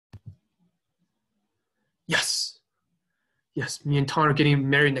Yes. Yes, me and Ton are getting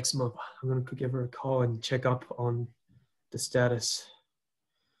married next month. I'm going to give her a call and check up on the status.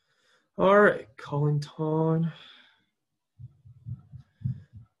 All right, calling Ton.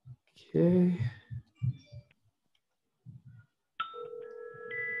 Okay.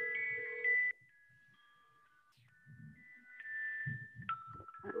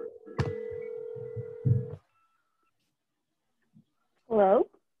 Hello?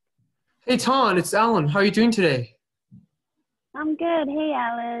 Hey, Ton, it's Alan. How are you doing today? I'm good. Hey,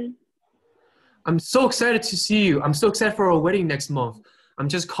 Alan. I'm so excited to see you. I'm so excited for our wedding next month. I'm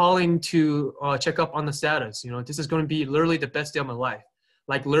just calling to check up on the status. You know, this is going to be literally the best day of my life.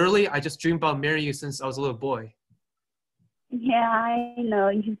 Like, literally, I just dreamed about marrying you since I was a little boy. Yeah, I know.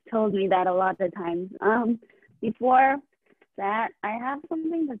 You've told me that a lot of times. Before that, I have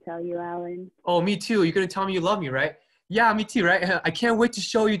something to tell you, Alan. Oh, me too. You're going to tell me you love me, right? Yeah, me too, right? I can't wait to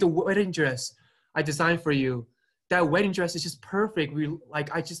show you the wedding dress I designed for you. That wedding dress is just perfect.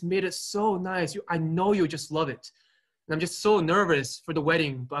 I just made it so nice. I know you'll just love it. And I'm just so nervous for the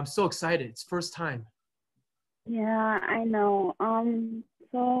wedding, but I'm so excited. It's first time. Yeah, I know.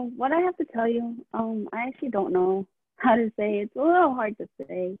 So what I have to tell you, I actually don't know how to say. It's a little hard to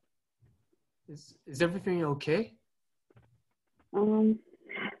say. Is everything okay? Um,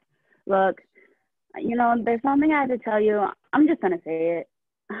 Look, there's something I have to tell you. I'm just gonna say it.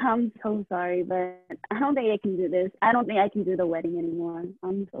 I'm so sorry, but I don't think I can do this. I don't think I can do the wedding anymore.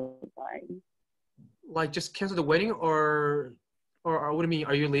 I'm so sorry. Like just cancel the wedding or what do you mean?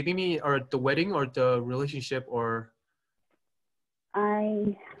 Are you leaving me or the wedding or the relationship or I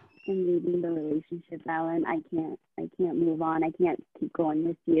am leaving the relationship, Alan. I can't move on. I can't keep going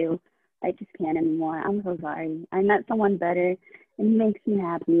with you. I just can't anymore. I'm so sorry. I met someone better and he makes me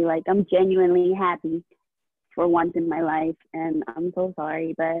happy. Like I'm genuinely happy for once in my life and I'm so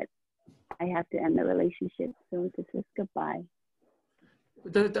sorry, but I have to end the relationship. So this is goodbye.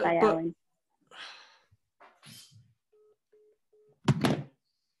 Bye, but Alan.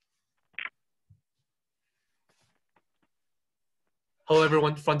 hello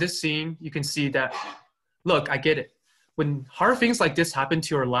everyone. From this scene, you can see that look, I get it. When hard things like this happen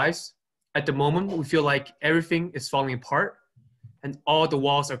to our lives, at the moment we feel like everything is falling apart and all the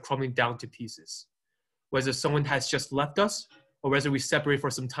walls are crumbling down to pieces. Whether someone has just left us, or whether we separate for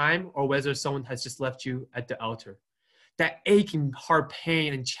some time, or whether someone has just left you at the altar. That aching heart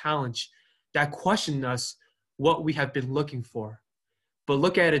pain and challenge that question us what we have been looking for. But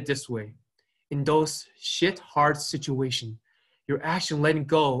look at it this way. In those shit hard situations, you're actually letting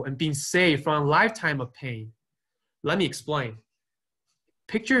go and being saved from a lifetime of pain. Let me explain.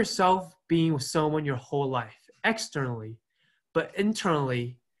 Picture yourself being with someone your whole life, externally, but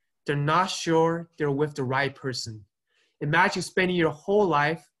internally, they're not sure they're with the right person. Imagine spending your whole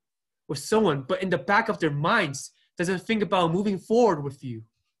life with someone, but in the back of their minds, doesn't think about moving forward with you.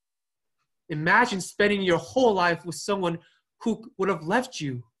 Imagine spending your whole life with someone who would have left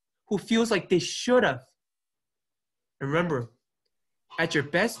you, who feels like they should have. And remember, at your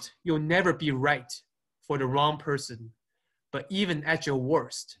best, you'll never be right for the wrong person. But even at your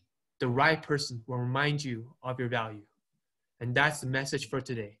worst, the right person will remind you of your value. And that's the message for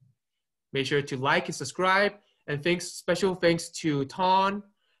today. Make sure to like and subscribe. And special thanks to Ton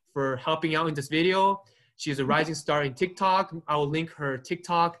for helping out in this video. She's a rising star in TikTok. I will link her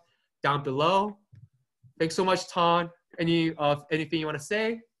TikTok down below. Thanks so much, Ton. Anything you want to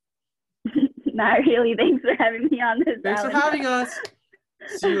say? Not really. Thanks for having me on this. Thanks Alan. for having us.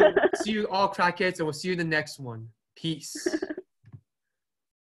 See you all crackheads, and we'll see you in the next one. Peace.